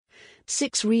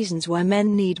6 reasons why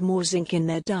men need more zinc in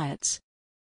their diets.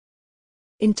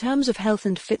 In terms of health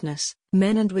and fitness,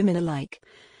 men and women alike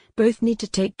both need to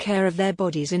take care of their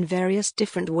bodies in various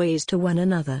different ways to one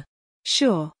another.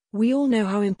 Sure, we all know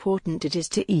how important it is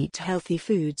to eat healthy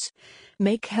foods,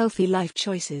 make healthy life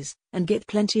choices, and get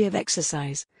plenty of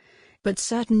exercise. But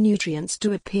certain nutrients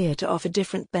do appear to offer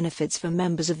different benefits for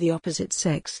members of the opposite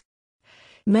sex.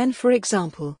 Men, for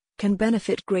example, can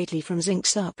benefit greatly from zinc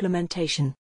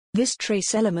supplementation. This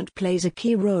trace element plays a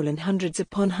key role in hundreds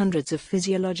upon hundreds of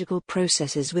physiological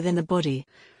processes within the body.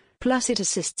 Plus it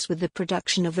assists with the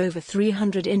production of over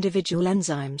 300 individual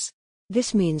enzymes.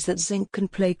 This means that zinc can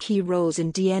play key roles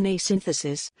in DNA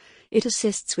synthesis, it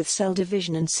assists with cell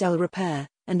division and cell repair,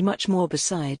 and much more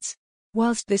besides.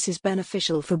 Whilst this is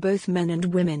beneficial for both men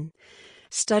and women,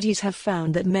 studies have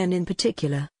found that men in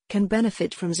particular can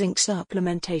benefit from zinc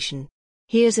supplementation.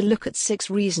 Here's a look at 6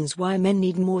 reasons why men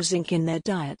need more zinc in their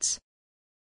diets.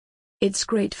 It's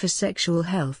great for sexual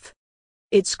health.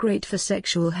 It's great for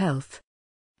sexual health.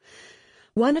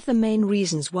 One of the main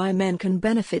reasons why men can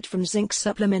benefit from zinc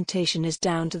supplementation is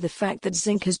down to the fact that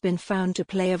zinc has been found to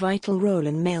play a vital role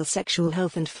in male sexual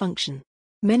health and function.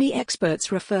 Many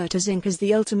experts refer to zinc as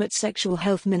the ultimate sexual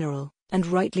health mineral, and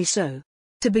rightly so.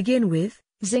 To begin with,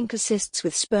 zinc assists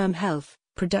with sperm health,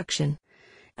 production,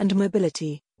 and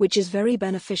mobility, which is very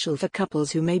beneficial for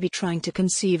couples who may be trying to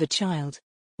conceive a child.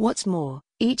 What's more,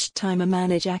 each time a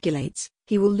man ejaculates,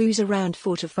 he will lose around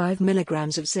 4 to 5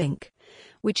 milligrams of zinc,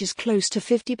 which is close to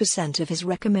 50% of his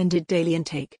recommended daily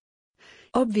intake.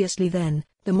 Obviously then,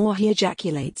 the more he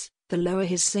ejaculates, the lower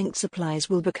his zinc supplies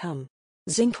will become.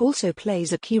 Zinc also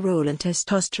plays a key role in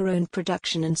testosterone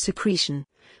production and secretion,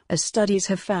 as studies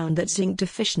have found that zinc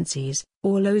deficiencies,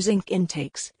 or low zinc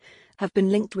intakes, have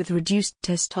been linked with reduced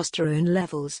testosterone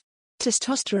levels.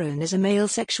 Testosterone is a male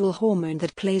sexual hormone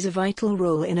that plays a vital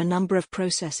role in a number of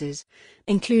processes,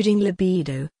 including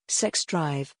libido, sex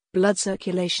drive, blood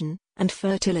circulation, and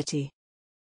fertility.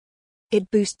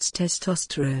 It boosts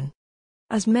testosterone.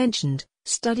 As mentioned,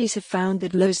 studies have found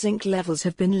that low zinc levels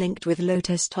have been linked with low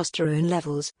testosterone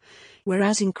levels,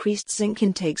 whereas increased zinc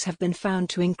intakes have been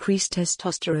found to increase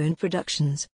testosterone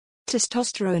productions.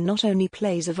 Testosterone not only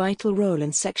plays a vital role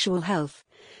in sexual health,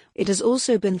 it has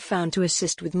also been found to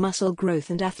assist with muscle growth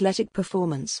and athletic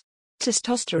performance.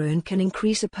 Testosterone can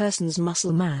increase a person's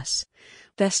muscle mass,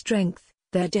 their strength,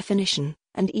 their definition,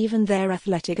 and even their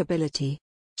athletic ability.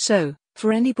 So,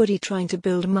 for anybody trying to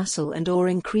build muscle and/or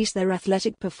increase their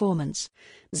athletic performance,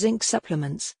 zinc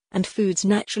supplements, and foods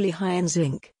naturally high in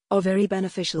zinc, are very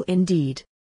beneficial indeed.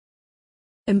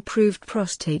 Improved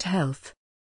prostate health.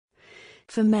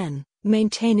 For men,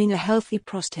 maintaining a healthy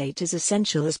prostate is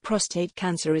essential, as prostate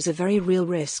cancer is a very real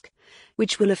risk,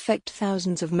 which will affect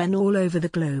thousands of men all over the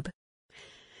globe.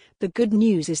 The good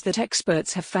news is that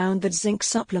experts have found that zinc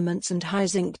supplements and high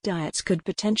zinc diets could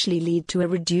potentially lead to a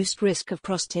reduced risk of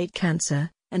prostate cancer,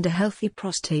 and a healthy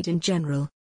prostate in general.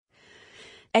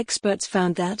 Experts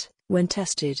found that, when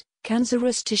tested,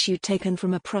 cancerous tissue taken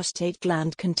from a prostate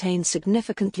gland contained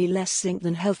significantly less zinc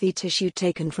than healthy tissue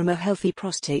taken from a healthy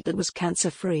prostate that was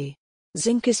cancer-free.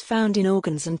 Zinc is found in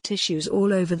organs and tissues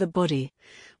all over the body,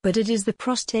 but it is the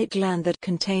prostate gland that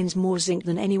contains more zinc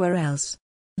than anywhere else.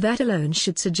 That alone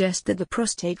should suggest that the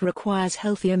prostate requires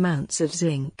healthy amounts of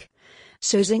zinc.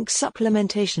 So zinc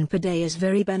supplementation per day is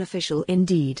very beneficial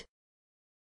indeed.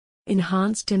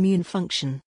 Enhanced immune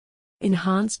function.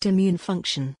 Enhanced immune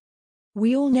function.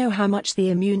 We all know how much the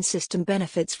immune system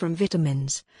benefits from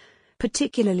vitamins,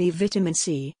 particularly vitamin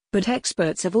C, but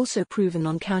experts have also proven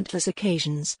on countless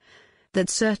occasions that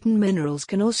certain minerals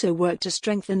can also work to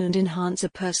strengthen and enhance a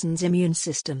person's immune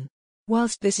system.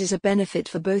 Whilst this is a benefit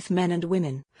for both men and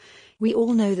women, we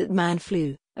all know that man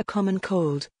flu, a common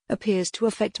cold, appears to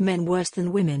affect men worse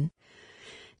than women.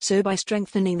 So by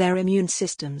strengthening their immune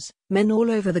systems, men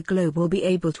all over the globe will be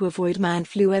able to avoid man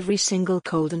flu every single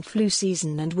cold and flu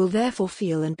season, and will therefore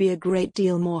feel and be a great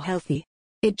deal more healthy.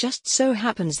 It just so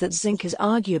happens that zinc is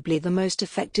arguably the most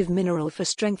effective mineral for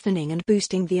strengthening and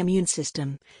boosting the immune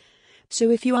system. So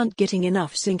if you aren't getting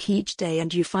enough zinc each day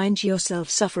and you find yourself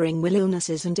suffering with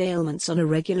illnesses and ailments on a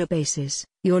regular basis,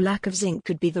 your lack of zinc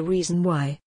could be the reason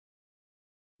why.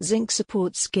 Zinc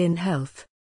supports skin health.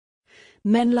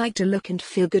 Men like to look and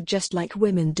feel good just like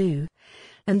women do,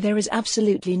 and there is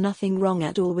absolutely nothing wrong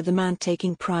at all with a man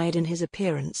taking pride in his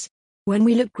appearance. When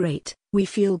we look great, we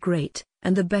feel great,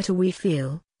 and the better we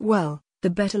feel, well, the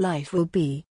better life will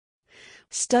be.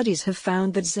 Studies have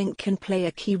found that zinc can play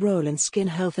a key role in skin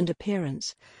health and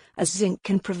appearance, as zinc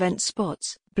can prevent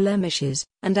spots, blemishes,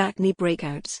 and acne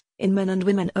breakouts in men and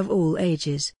women of all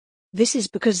ages. This is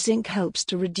because zinc helps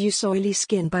to reduce oily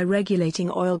skin by regulating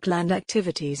oil gland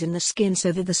activities in the skin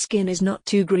so that the skin is not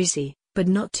too greasy, but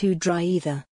not too dry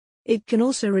either. It can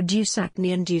also reduce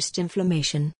acne-induced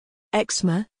inflammation.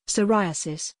 Eczema,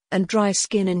 psoriasis, and dry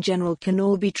skin in general can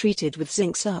all be treated with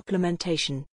zinc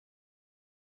supplementation.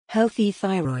 Healthy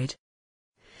thyroid.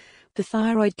 The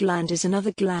thyroid gland is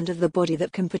another gland of the body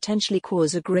that can potentially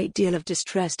cause a great deal of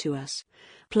distress to us.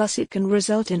 Plus it can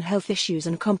result in health issues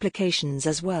and complications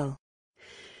as well.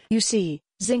 You see,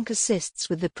 zinc assists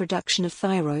with the production of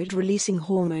thyroid-releasing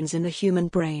hormones in the human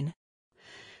brain.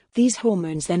 These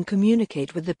hormones then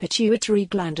communicate with the pituitary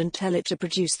gland and tell it to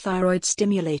produce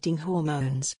thyroid-stimulating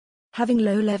hormones. Having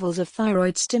low levels of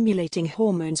thyroid-stimulating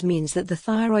hormones means that the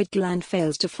thyroid gland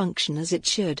fails to function as it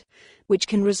should, which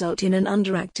can result in an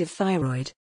underactive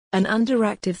thyroid. An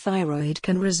underactive thyroid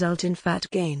can result in fat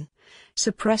gain,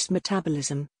 suppressed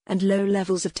metabolism, and low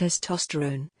levels of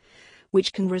testosterone,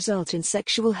 which can result in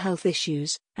sexual health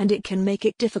issues, and it can make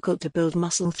it difficult to build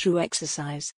muscle through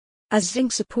exercise. As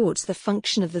zinc supports the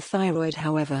function of the thyroid,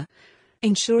 however,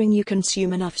 ensuring you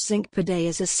consume enough zinc per day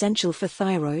is essential for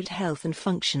thyroid health and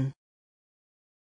function.